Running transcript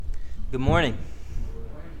Good morning.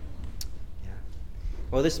 Yeah.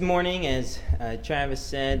 Well, this morning, as Travis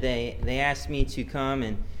said, they asked me to come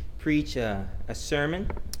and preach a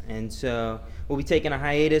sermon. And so we'll be taking a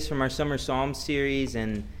hiatus from our Summer Psalm series,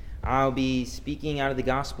 and I'll be speaking out of the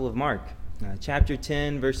Gospel of Mark, chapter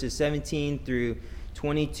 10, verses 17 through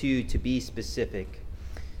 22 to be specific.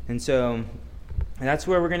 And so that's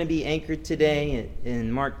where we're going to be anchored today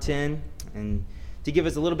in Mark 10. And to give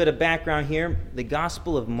us a little bit of background here, the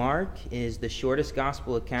Gospel of Mark is the shortest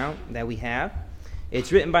gospel account that we have.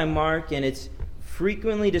 It's written by Mark, and it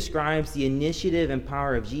frequently describes the initiative and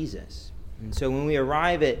power of Jesus. And so when we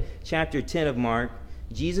arrive at chapter 10 of Mark,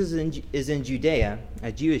 Jesus is in Judea,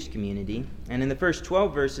 a Jewish community. And in the first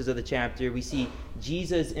 12 verses of the chapter, we see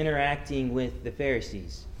Jesus interacting with the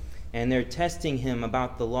Pharisees. And they're testing him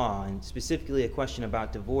about the law, and specifically a question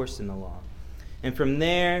about divorce in the law. And from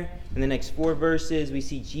there, in the next 4 verses, we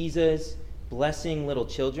see Jesus blessing little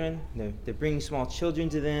children. They're bringing small children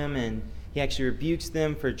to them, and he actually rebukes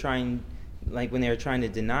them for trying, like when they were trying to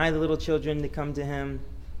deny the little children to come to him.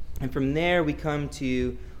 And from there, we come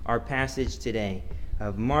to our passage today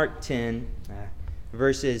of Mark 10,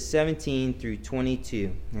 verses 17 through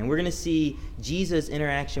 22. And we're going to see Jesus'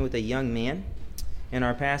 interaction with a young man in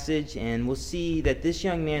our passage, and we'll see that this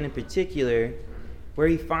young man in particular, where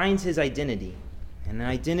he finds his identity. And an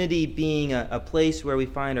identity being a place where we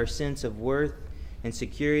find our sense of worth and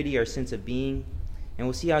security, our sense of being. And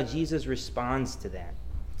we'll see how Jesus responds to that.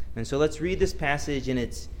 And so let's read this passage in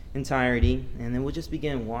its entirety, and then we'll just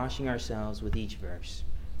begin washing ourselves with each verse.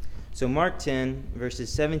 So Mark 10,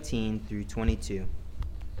 verses 17 through 22.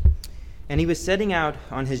 And he was setting out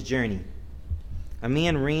on his journey. A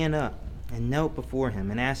man ran up and knelt before him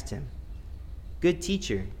and asked him, "Good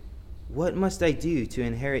teacher, what must I do to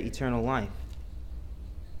inherit eternal life?"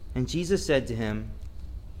 And Jesus said to him,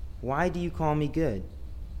 "Why do you call me good?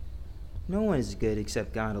 No one is good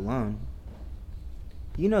except God alone.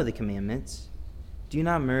 You know the commandments. Do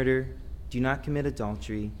not murder, do not commit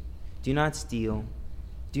adultery, do not steal,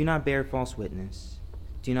 do not bear false witness,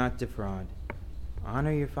 do not defraud,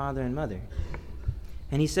 honor your father and mother."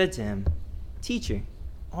 And he said to him, "Teacher,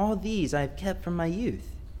 all these I have kept from my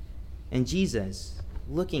youth." And Jesus,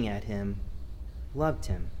 looking at him, loved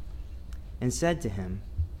him, and said to him,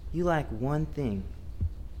 "You lack one thing.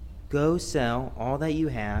 Go sell all that you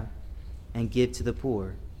have and give to the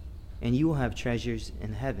poor, and you will have treasures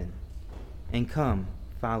in heaven. And come,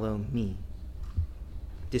 follow me."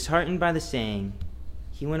 Disheartened by the saying,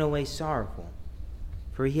 he went away sorrowful,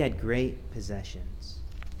 for he had great possessions.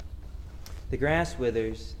 The grass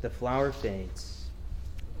withers, the flower fades.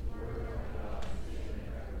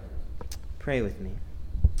 Pray with me.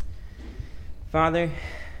 Father,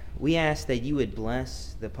 we ask that you would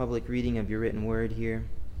bless the public reading of your written word here,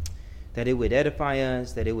 that it would edify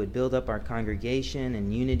us, that it would build up our congregation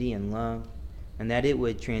in unity and love, and that it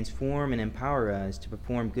would transform and empower us to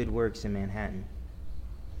perform good works in Manhattan.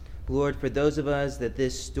 Lord, for those of us that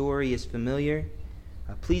this story is familiar,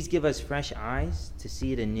 please give us fresh eyes to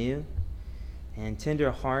see it anew and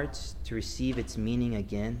tender hearts to receive its meaning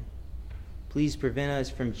again. Please prevent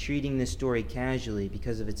us from treating this story casually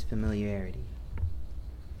because of its familiarity.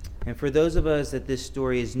 And for those of us that this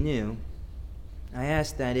story is new, I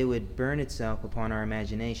ask that it would burn itself upon our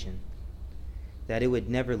imagination, that it would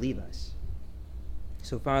never leave us.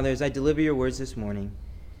 So, Father, as I deliver your words this morning,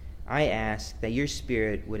 I ask that your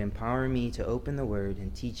Spirit would empower me to open the word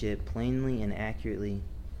and teach it plainly and accurately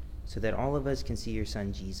so that all of us can see your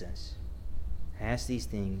Son, Jesus. I ask these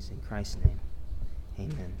things in Christ's name.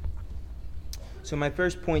 Amen. So my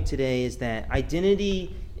first point today is that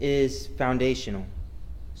identity is foundational.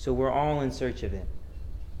 So we're all in search of it.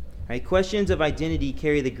 Right? Questions of identity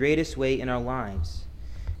carry the greatest weight in our lives,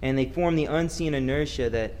 and they form the unseen inertia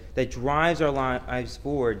that drives our lives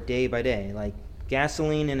forward day by day, like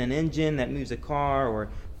gasoline in an engine that moves a car or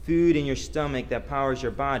food in your stomach that powers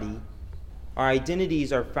your body. Our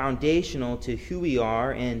identities are foundational to who we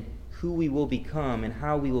are and who we will become and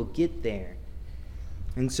how we will get there.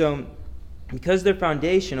 And so, because they're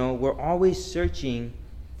foundational, we're always searching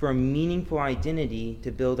for a meaningful identity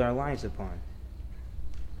to build our lives upon.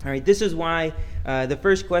 All right, this is why the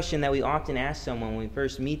first question that we often ask someone when we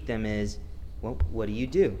first meet them is, well, what do you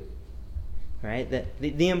do? Right?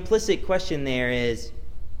 The implicit question there is,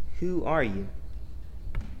 who are you?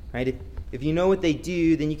 Right? If you know what they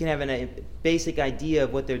do, then you can have a basic idea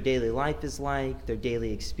of what their daily life is like, their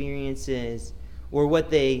daily experiences, or what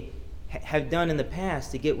they have done in the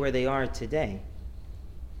past to get where they are today.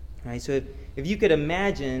 Right? So if you could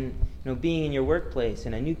imagine, being in your workplace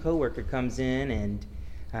and a new coworker comes in and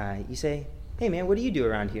you say, "Hey man, what do you do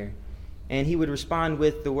around here?" And he would respond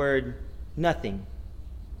with the word, nothing.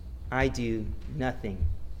 I do nothing.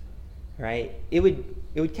 Right? It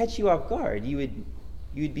would catch you off guard. You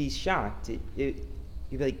would be shocked. You'd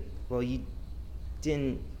be like, well, you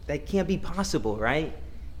didn't, that can't be possible, right?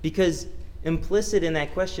 Because implicit in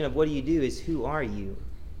that question of what do you do is who are you?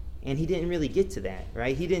 And he didn't really get to that,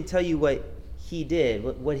 right? He didn't tell you what he did,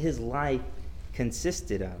 what his life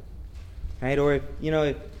consisted of, right? Or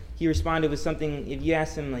if he responded with something, if you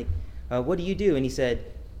asked him like, what do you do? And he said,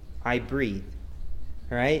 I breathe,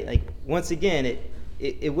 right? Like, once again,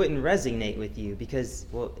 it wouldn't resonate with you because,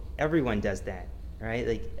 well, everyone does that, right?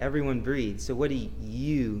 Like, everyone breathes. So what do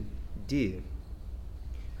you do?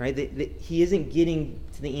 Right? He isn't getting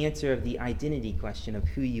to the answer of the identity question of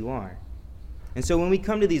who you are. And so when we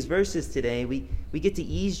come to these verses today, we get to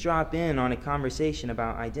eavesdrop in on a conversation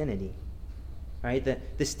about identity. Right?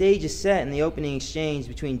 The stage is set in the opening exchange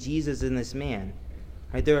between Jesus and this man.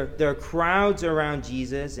 Right? There are crowds around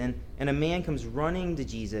Jesus, and a man comes running to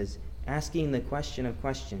Jesus, asking the question of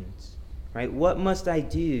questions. Right? What must I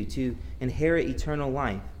do to inherit eternal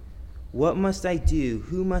life? What must I do?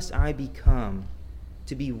 Who must I become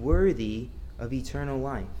to be worthy of eternal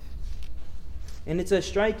life? And it's a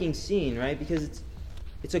striking scene, right? Because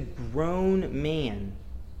it's a grown man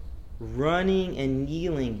running and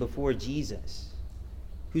kneeling before Jesus,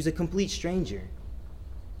 who's a complete stranger,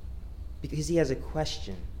 because he has a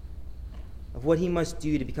question of what he must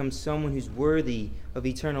do to become someone who's worthy of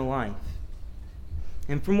eternal life.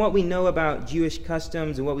 And from what we know about Jewish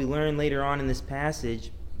customs and what we learn later on in this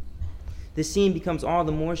passage, this scene becomes all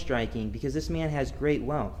the more striking because this man has great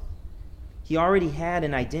wealth. He already had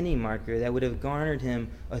an identity marker that would have garnered him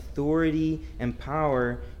authority and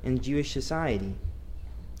power in Jewish society.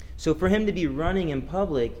 So for him to be running in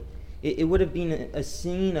public, it would have been a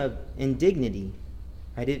scene of indignity.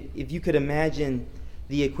 Right? If you could imagine,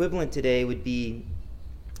 the equivalent today would be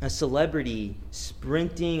a celebrity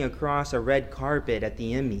sprinting across a red carpet at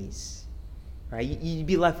the Emmys. Right? You'd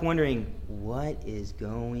be left wondering, what is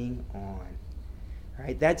going on?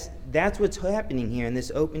 Right? That's what's happening here in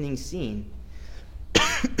this opening scene.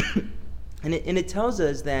 and it tells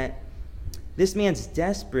us that this man's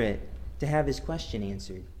desperate to have his question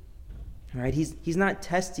answered. Right? He's not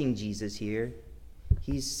testing Jesus here.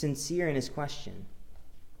 He's sincere in his question.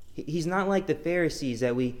 He's not like the Pharisees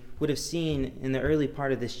that we would have seen in the early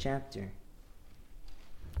part of this chapter.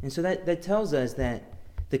 And so that tells us that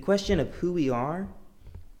the question of who we are,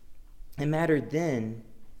 it mattered then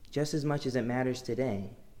just as much as it matters today.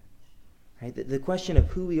 Right? The question of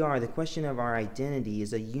who we are, the question of our identity,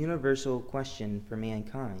 is a universal question for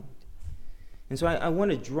mankind. And so I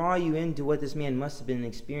want to draw you into what this man must have been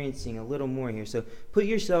experiencing a little more here. So put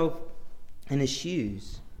yourself in his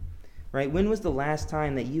shoes. Right? When was the last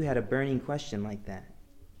time that you had a burning question like that?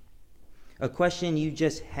 A question you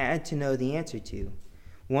just had to know the answer to.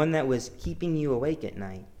 One that was keeping you awake at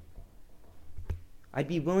night. I'd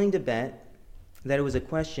be willing to bet that it was a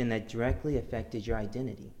question that directly affected your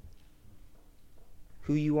identity.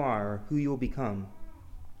 Who you are or who you will become.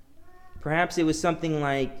 Perhaps it was something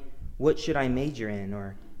like, what should I major in?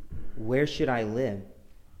 Or where should I live?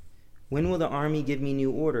 When will the army give me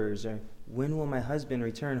new orders? Or when will my husband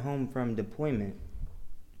return home from deployment?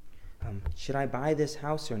 Should I buy this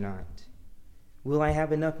house or not? Will I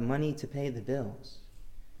have enough money to pay the bills?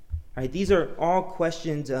 Right, these are all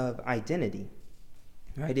questions of identity.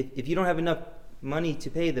 Right? If you don't have enough money to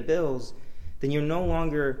pay the bills, then you're no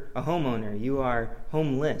longer a homeowner. You are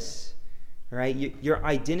homeless. Right? Your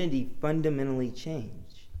identity fundamentally changed.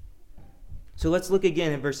 So let's look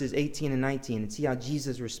again at verses 18 and 19 and see how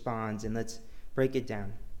Jesus responds, and let's break it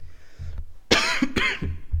down.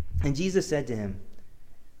 And Jesus said to him,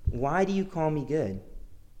 "Why do you call me good?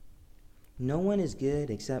 No one is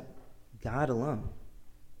good except God alone.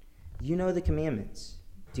 You know the commandments.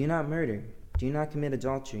 Do not murder. Do not commit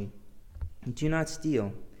adultery. Do not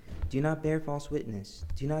steal. Do not bear false witness.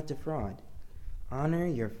 Do not defraud. Honor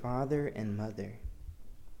your father and mother."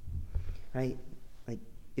 Right? Like,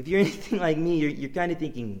 if you're anything like me, you're kind of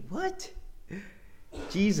thinking, what?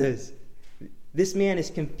 Jesus, this man is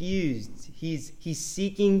confused. He's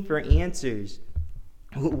seeking for answers.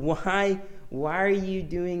 Why are you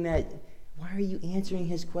doing that? Why are you answering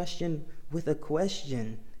his question with a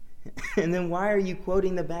question? And then why are you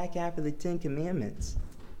quoting the back half of the Ten Commandments?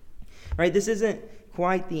 Right? This isn't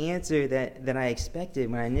quite the answer that I expected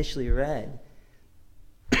when I initially read.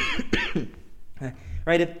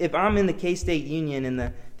 Right? If I'm in the K-State Union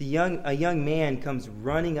and a young man comes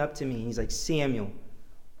running up to me and he's like, "Samuel,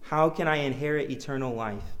 how can I inherit eternal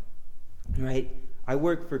life?" Right? I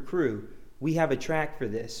work for Crew. We have a track for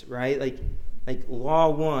this, right? Like, like law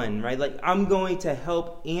one, right? Like, I'm going to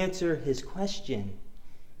help answer his question.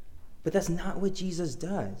 But that's not what Jesus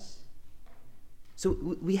does. So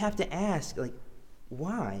we have to ask, like,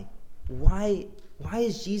 why? Why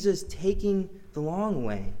is Jesus taking the long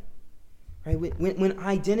way? Right? When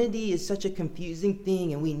identity is such a confusing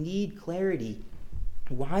thing and we need clarity,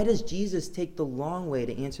 why does Jesus take the long way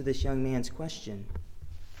to answer this young man's question?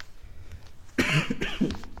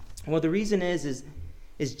 Well, the reason is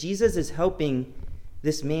Jesus is helping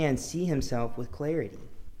this man see himself with clarity.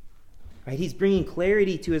 Right? He's bringing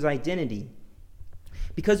clarity to his identity.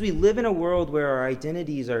 Because we live in a world where our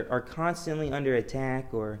identities are constantly under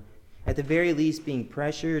attack, or at the very least being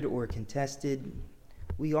pressured or contested,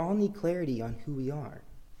 we all need clarity on who we are.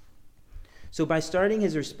 So by starting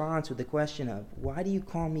his response with the question of, why do you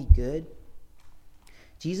call me good?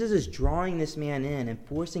 Jesus is drawing this man in and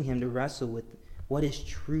forcing him to wrestle with what is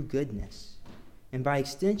true goodness. And by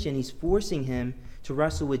extension, he's forcing him to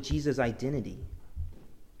wrestle with Jesus' identity.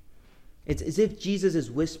 It's as if Jesus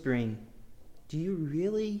is whispering, do you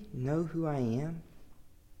really know who I am?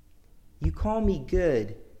 You call me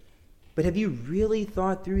good, but have you really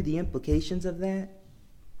thought through the implications of that?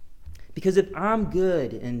 Because if I'm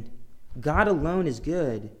good and God alone is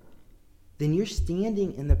good, then you're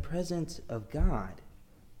standing in the presence of God,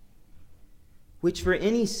 which for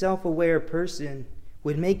any self-aware person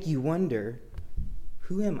would make you wonder,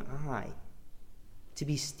 who am I to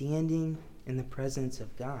be standing in the presence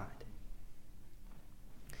of God?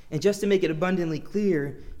 And just to make it abundantly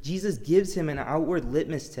clear, Jesus gives him an outward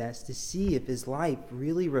litmus test to see if his life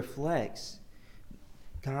really reflects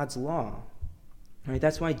God's law. Right?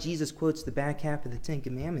 That's why Jesus quotes the back half of the Ten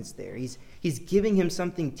Commandments there. He's giving him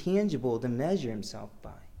something tangible to measure himself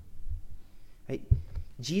by. Right?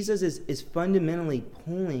 Jesus is fundamentally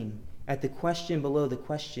pulling at the question below the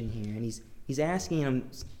question here, and he's asking him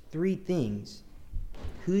three things.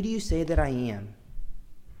 Who do you say that I am?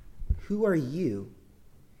 Who are you?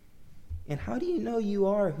 And how do you know you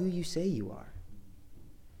are who you say you are?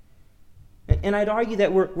 And I'd argue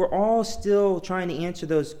that we're all still trying to answer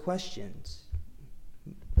those questions.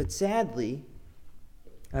 But sadly,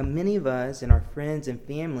 many of us and our friends and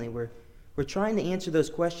family, we're trying to answer those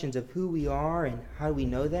questions of who we are and how do we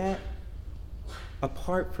know that,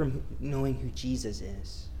 apart from knowing who Jesus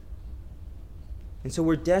is. And so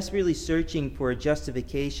we're desperately searching for a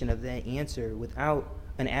justification of that answer without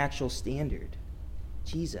an actual standard,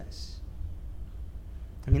 Jesus.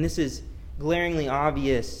 I mean, this is glaringly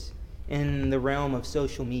obvious in the realm of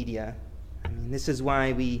social media. I mean, this is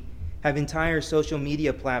why we have entire social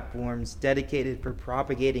media platforms dedicated for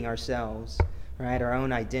propagating ourselves, right, our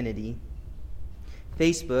own identity.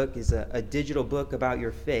 Facebook is a digital book about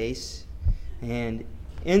your face, and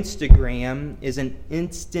Instagram is an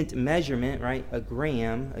instant measurement, right, a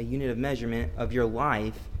gram, a unit of measurement of your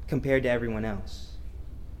life compared to everyone else,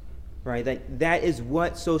 right? That is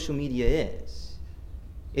what social media is.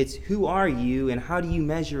 It's who are you and how do you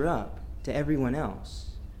measure up to everyone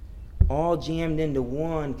else, all jammed into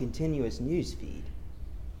one continuous news feed,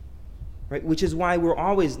 right? Which is why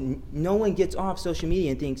no one gets off social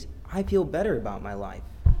media and thinks, I feel better about my life,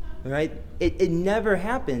 right? It never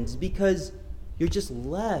happens because you're just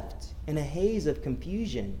left in a haze of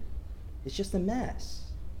confusion. It's just a mess.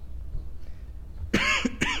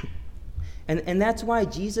 and that's why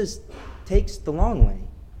Jesus takes the long way,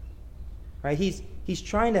 right? He's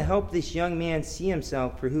trying to help this young man see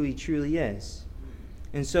himself for who he truly is.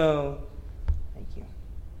 And so, thank you.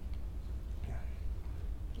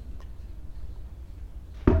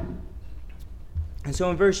 And so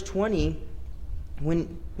in verse 20,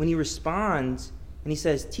 when he responds and he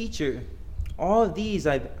says, Teacher, all of these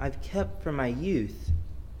I've kept from my youth,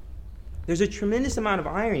 there's a tremendous amount of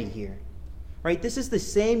irony here. Right? This is the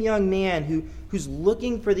same young man who's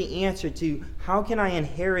looking for the answer to how can I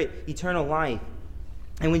inherit eternal life?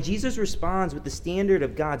 And when Jesus responds with the standard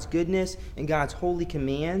of God's goodness and God's holy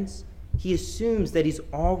commands, he assumes that he's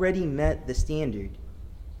already met the standard,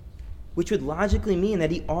 which would logically mean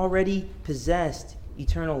that he already possessed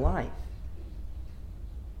eternal life.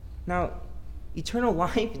 Now, eternal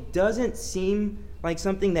life doesn't seem like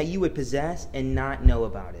something that you would possess and not know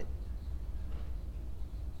about it.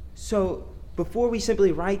 So, before we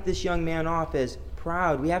simply write this young man off as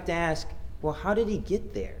proud, we have to ask, well, how did he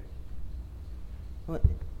get there? Well,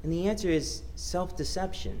 and the answer is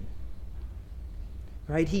self-deception.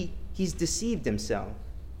 Right? He's deceived himself.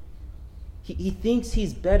 He thinks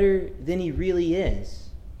he's better than he really is.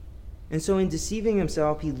 And so in deceiving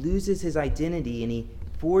himself, he loses his identity and he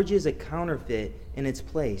forges a counterfeit in its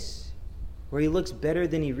place, where he looks better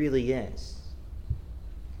than he really is.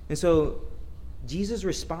 And so Jesus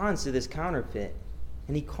responds to this counterfeit,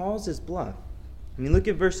 and he calls his bluff. I mean, look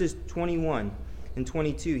at verses 21 and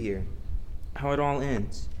 22 here, how it all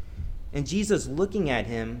ends. And Jesus, looking at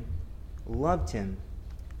him, loved him,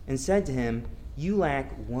 and said to him, "You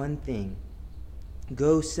lack one thing.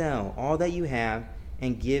 Go sell all that you have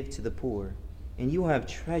and give to the poor, and you will have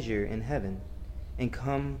treasure in heaven. And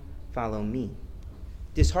come, follow me."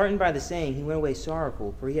 Disheartened by the saying, he went away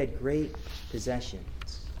sorrowful, for he had great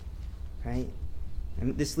possessions. Right?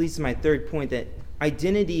 And this leads to my third point, that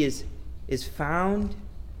identity is found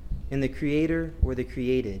in the Creator or the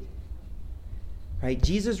created. Right?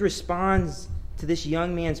 Jesus responds to this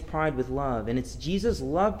young man's pride with love, and it's Jesus'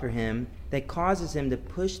 love for him that causes him to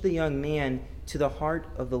push the young man to the heart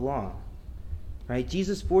of the law. Right?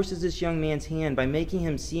 Jesus forces this young man's hand by making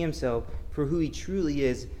him see himself for who he truly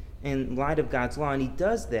is in light of God's law, and he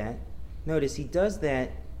does that, notice, he does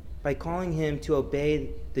that by calling him to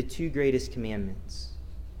obey the two greatest commandments.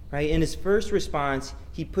 Right? In his first response,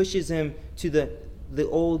 he pushes him to the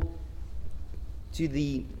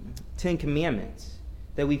 10 Commandments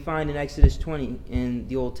that we find in Exodus 20 in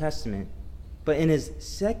the Old Testament. But in his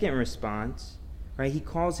second response, right, he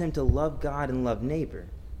calls him to love God and love neighbor.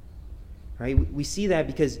 Right? We see that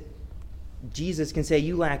because Jesus can say,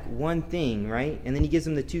 "You lack one thing," right? And then he gives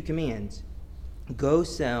him the two commands. Go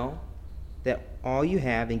sell that all you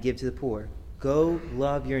have and give to the poor. Go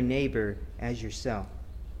love your neighbor as yourself.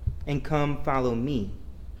 And come follow me.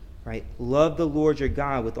 Right? Love the Lord your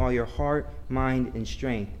God with all your heart, mind, and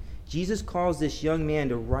strength. Jesus calls this young man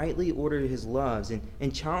to rightly order his loves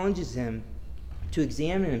and challenges him to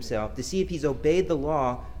examine himself to see if he's obeyed the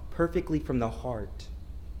law perfectly from the heart.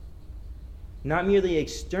 Not merely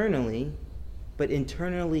externally, but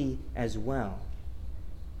internally as well.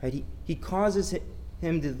 Right? He causes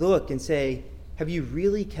him to look and say, have you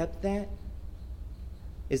really kept that?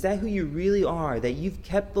 Is that who you really are, that you've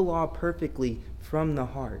kept the law perfectly from the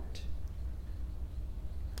heart?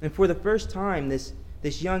 And for the first time, this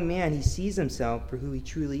young man, he sees himself for who he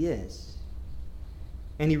truly is.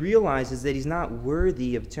 And he realizes that he's not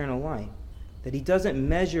worthy of eternal life, that he doesn't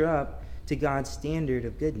measure up to God's standard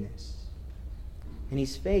of goodness. And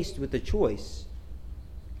he's faced with a choice,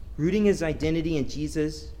 rooting his identity in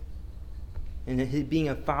Jesus and being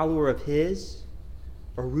a follower of his,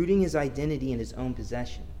 or rooting his identity in his own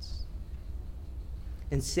possessions.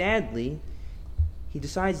 And sadly, he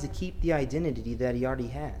decides to keep the identity that he already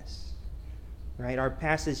has. Right? Our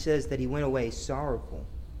passage says that he went away sorrowful.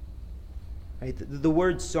 Right? The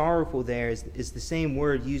word sorrowful there is the same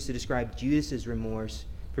word used to describe Judas' remorse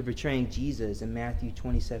for betraying Jesus in Matthew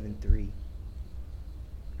 27:3.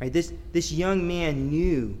 Right? This young man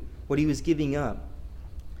knew what he was giving up,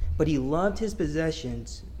 but he loved his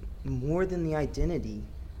possessions more than the identity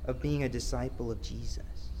of being a disciple of Jesus.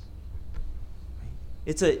 Right?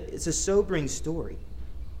 It's a sobering story.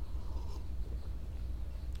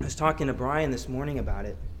 I was talking to Brian this morning about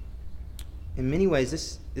it. In many ways,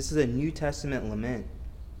 this is a New Testament lament.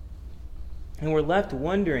 And we're left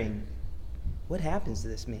wondering, what happens to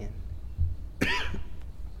this man?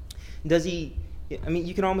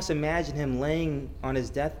 You can almost imagine him laying on his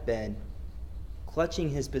deathbed, clutching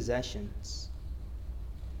his possessions,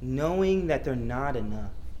 knowing that they're not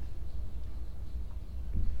enough.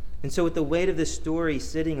 And so with the weight of this story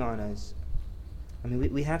sitting on us,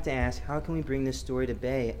 we have to ask, how can we bring this story to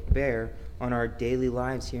bear on our daily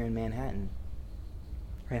lives here in Manhattan?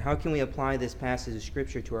 Right? How can we apply this passage of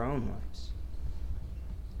Scripture to our own lives?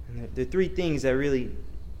 And there are three things that really,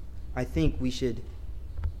 I think we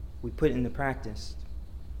put into practice.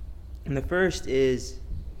 And the first is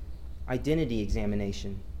identity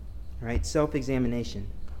examination, right? Self-examination.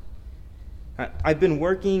 I've been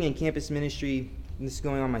working in campus ministry, and this is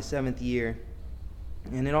going on my 7th year,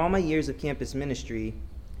 and in all my years of campus ministry,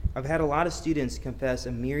 I've had a lot of students confess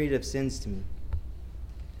a myriad of sins to me.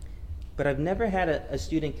 But I've never had a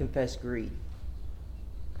student confess greed.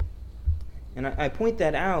 And I point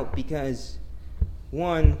that out because,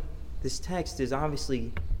 one, this text is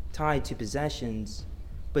obviously tied to possessions,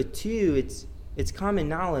 but two, it's common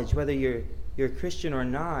knowledge, whether you're a Christian or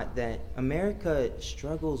not, that America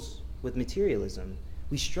struggles with materialism.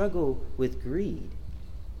 We struggle with greed.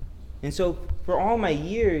 And so for all my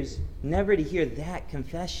years, never to hear that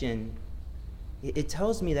confession, it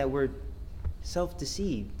tells me that we're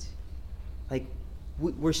self-deceived. Like,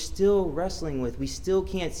 we're still wrestling with, we still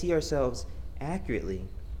can't see ourselves accurately.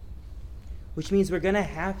 Which means we're going to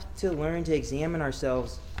have to learn to examine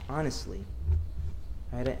ourselves honestly.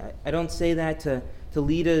 Right? I don't say that to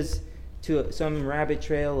lead us to some rabbit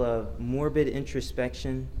trail of morbid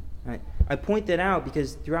introspection. Right? I point that out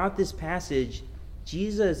because throughout this passage,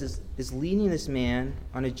 Jesus is leading this man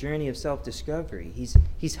on a journey of self-discovery.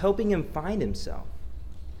 He's helping him find himself.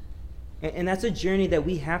 And that's a journey that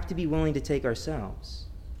we have to be willing to take ourselves.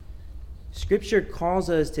 Scripture calls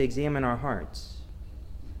us to examine our hearts.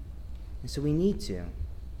 And so we need to.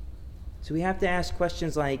 So we have to ask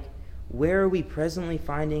questions like, where are we presently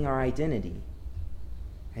finding our identity?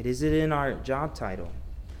 Right? Is it in our job title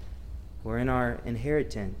or in our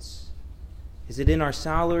inheritance? Is it in our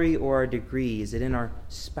salary or our degree? Is it in our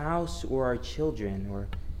spouse or our children, or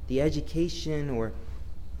the education or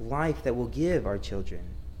life that we'll give our children?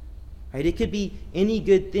 Right? It could be any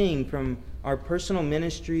good thing, from our personal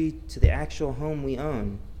ministry to the actual home we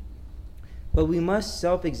own. But we must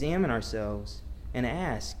self-examine ourselves and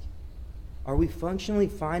ask, are we functionally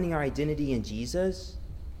finding our identity in Jesus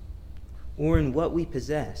or in what we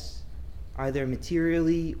possess, either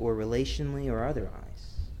materially or relationally or otherwise?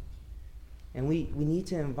 And we need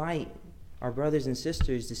to invite our brothers and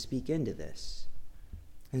sisters to speak into this.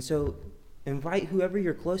 And so invite whoever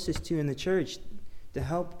you're closest to in the church to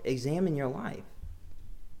help examine your life.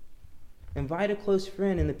 Invite a close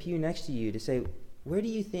friend in the pew next to you to say, where do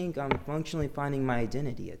you think I'm functionally finding my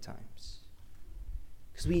identity at times?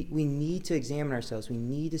 Because we need to examine ourselves. We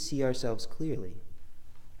need to see ourselves clearly.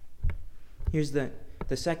 Here's the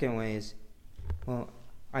second way is,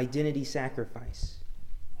 identity sacrifice.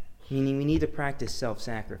 Meaning we need to practice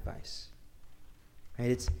self-sacrifice.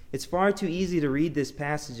 Right? It's far too easy to read this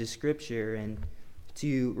passage of Scripture and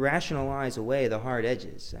to rationalize away the hard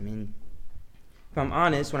edges. I mean, if I'm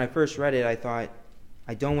honest, when I first read it, I thought,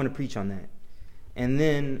 I don't want to preach on that. And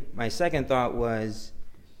then my second thought was,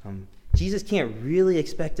 Jesus can't really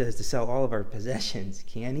expect us to sell all of our possessions,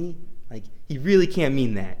 can he? Like, he really can't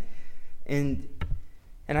mean that. And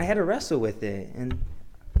I had to wrestle with it. And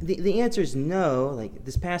the answer is no. Like,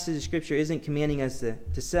 this passage of Scripture isn't commanding us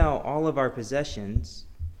to sell all of our possessions.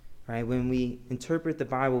 Right? When we interpret the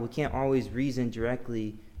Bible, we can't always reason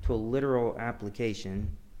directly to a literal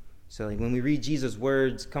application. So like when we read Jesus'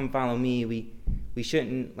 words, "Come follow me," we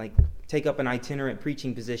shouldn't like take up an itinerant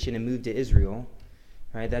preaching position and move to Israel.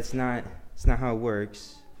 Right? That's not how it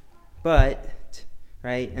works. But,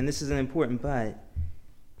 right, and this is an important but,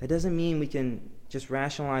 that doesn't mean we can just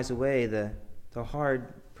rationalize away the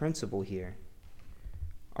hard principle here.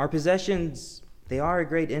 Our possessions, they are a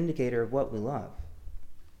great indicator of what we love.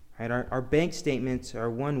 Right? Our bank statements are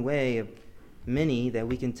one way of many that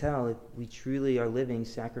we can tell if we truly are living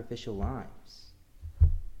sacrificial lives.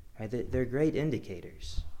 Right? They're great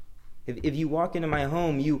indicators. If you walk into my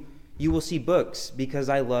home, you will see books because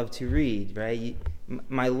I love to read. Right?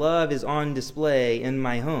 My love is on display in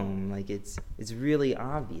my home. Like it's really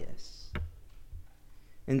obvious.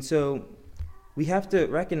 And so we have to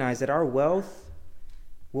recognize that our wealth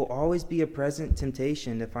will always be a present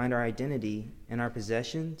temptation to find our identity in our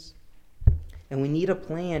possessions, and we need a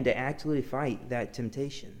plan to actively fight that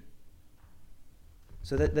temptation.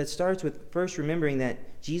 So that starts with first remembering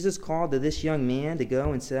that Jesus' call to this young man to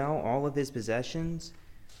go and sell all of his possessions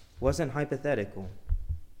wasn't hypothetical.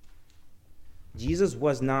 Jesus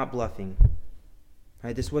was not bluffing.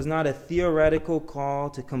 Right? This was not a theoretical call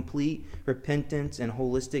to complete repentance and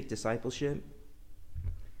holistic discipleship,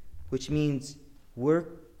 which means we're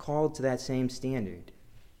called to that same standard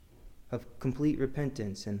of complete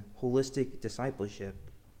repentance and holistic discipleship.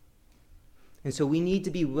 And so we need to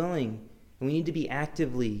be willing and we need to be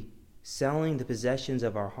actively selling the possessions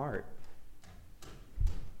of our heart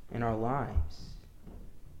and our lives.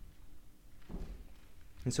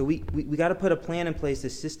 And so we got to put a plan in place to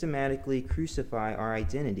systematically crucify our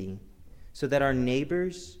identity so that our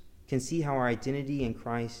neighbors can see how our identity in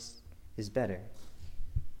Christ is better.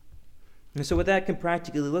 And so what that can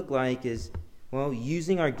practically look like is,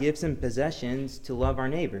 using our gifts and possessions to love our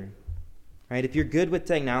neighbor. Right? If you're good with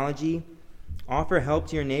technology, offer help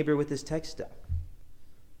to your neighbor with his tech stuff.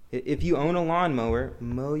 If you own a lawnmower,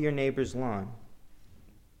 mow your neighbor's lawn.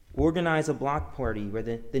 Organize a block party where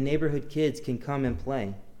the neighborhood kids can come and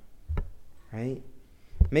play. Right?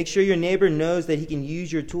 Make sure your neighbor knows that he can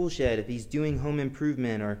use your tool shed if he's doing home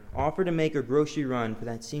improvement, or offer to make a grocery run for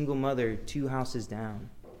that single mother 2 houses down.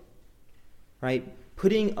 Right?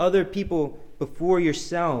 Putting other people before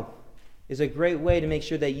yourself is a great way to make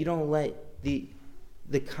sure that you don't let the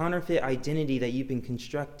counterfeit identity that you've been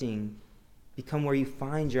constructing become where you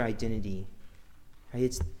find your identity.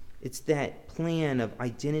 Right? It's that plan of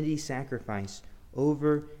identity sacrifice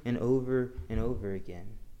over and over and over again.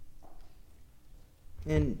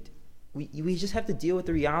 And we just have to deal with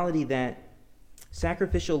the reality that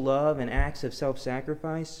sacrificial love and acts of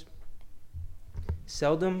self-sacrifice,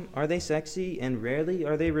 seldom are they sexy and rarely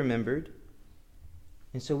are they remembered.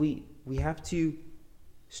 And so we have to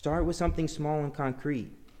Start with something small and concrete,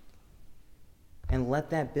 and let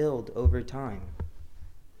that build over time.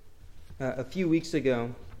 A few weeks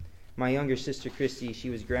ago, my younger sister, Christy, she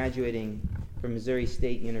was graduating from Missouri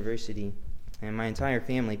State University, and my entire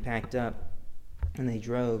family packed up, and they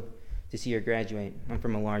drove to see her graduate. I'm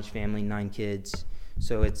from a large family, 9 kids,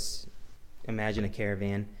 so imagine a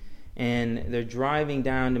caravan. And they're driving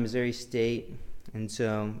down to Missouri State, and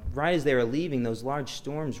so right as they were leaving, those large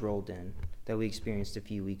storms rolled in that we experienced a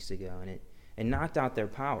few weeks ago, and it knocked out their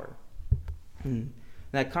power.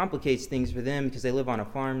 That complicates things for them because they live on a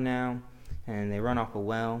farm now, and they run off a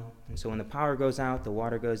well, and so when the power goes out, the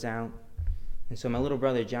water goes out. And so my little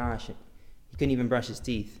brother Josh, he couldn't even brush his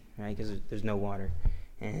teeth, right, because there's no water.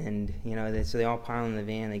 And, so they all pile in the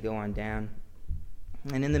van, they go on down.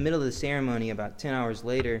 And in the middle of the ceremony, about 10 hours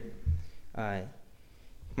later,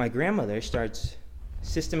 my grandmother starts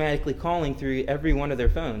systematically calling through every one of their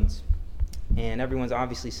phones. And everyone's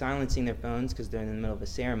obviously silencing their phones because they're in the middle of a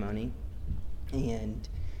ceremony. And,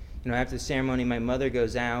 after the ceremony, my mother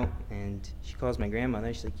goes out and she calls my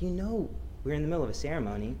grandmother. She's like, we're in the middle of a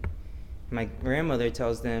ceremony. And my grandmother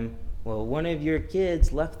tells them, well, one of your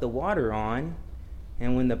kids left the water on,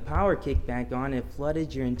 and when the power kicked back on, it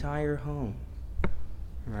flooded your entire home.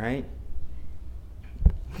 All right?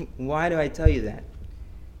 Why do I tell you that?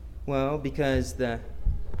 Well, because the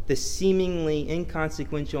seemingly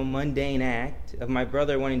inconsequential, mundane act of my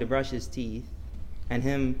brother wanting to brush his teeth and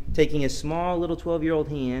him taking his small little 12-year-old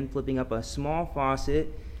hand, flipping up a small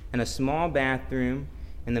faucet in a small bathroom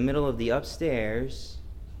in the middle of the upstairs,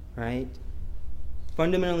 right,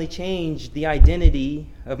 fundamentally changed the identity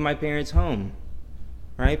of my parents' home,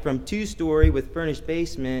 right, from 2-story with furnished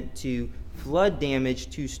basement to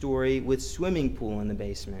flood-damaged 2-story with swimming pool in the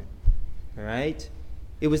basement, all right?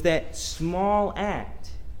 It was that small act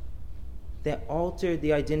that altered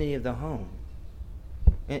the identity of the home.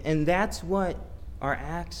 And that's what our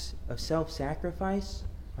acts of self-sacrifice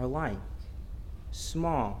are like.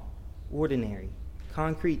 Small, ordinary,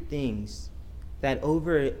 concrete things that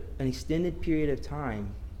over an extended period of time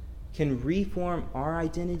can reform our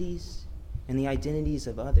identities and the identities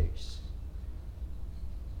of others.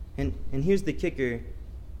 And here's the kicker.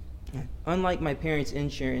 Unlike my parents'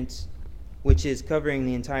 insurance, which is covering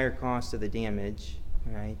the entire cost of the damage,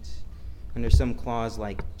 right, under some clause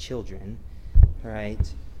like children,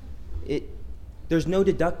 right, there's no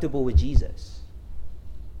deductible with Jesus.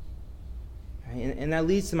 Right? And that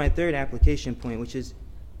leads to my third application point, which is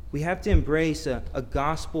we have to embrace a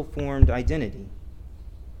gospel-formed identity.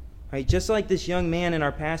 Right? Just like this young man in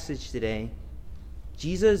our passage today,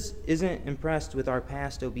 Jesus isn't impressed with our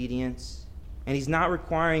past obedience, and he's not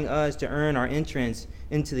requiring us to earn our entrance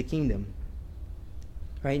into the kingdom.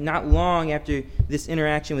 Right? Not long after this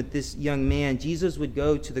interaction with this young man, Jesus would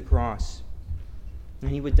go to the cross,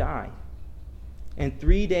 and he would die. And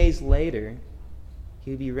 3 days later,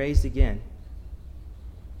 he would be raised again.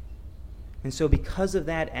 And so because of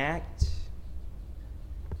that act,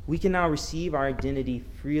 we can now receive our identity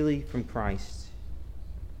freely from Christ.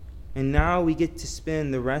 And now we get to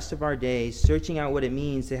spend the rest of our days searching out what it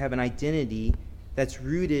means to have an identity that's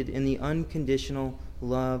rooted in the unconditional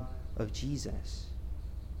love of Jesus.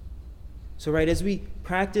 So, right, as we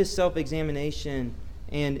practice self-examination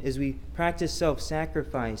and as we practice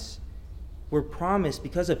self-sacrifice, we're promised,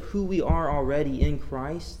 because of who we are already in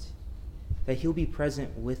Christ, that he'll be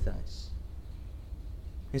present with us.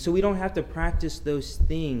 And so we don't have to practice those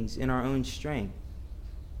things in our own strength.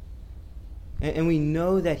 And we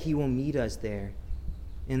know that he will meet us there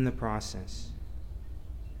in the process.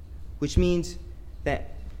 Which means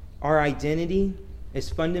that our identity is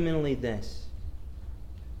fundamentally this,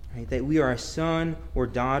 right? That we are a son or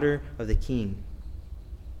daughter of the King.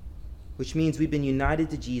 Which means we've been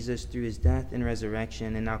united to Jesus through his death and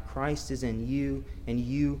resurrection, and now Christ is in you, and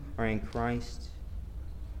you are in Christ.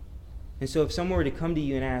 And so if someone were to come to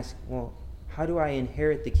you and ask, well, how do I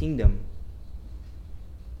inherit the kingdom?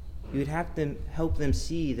 You would have to help them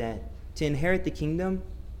see that to inherit the kingdom,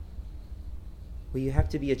 well, you have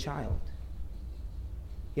to be a child.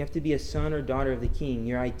 You have to be a son or daughter of the King.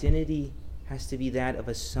 Your identity has to be that of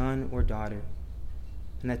a son or daughter.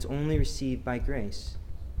 And that's only received by grace.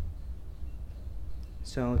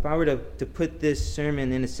 So if I were to put this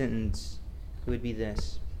sermon in a sentence, it would be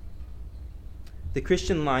this. The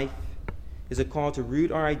Christian life is a call to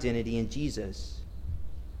root our identity in Jesus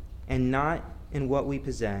and not in what we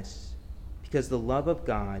possess, because the love of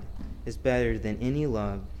God is better than any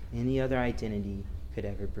love any other identity could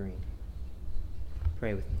ever bring.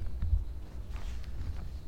 Pray with me.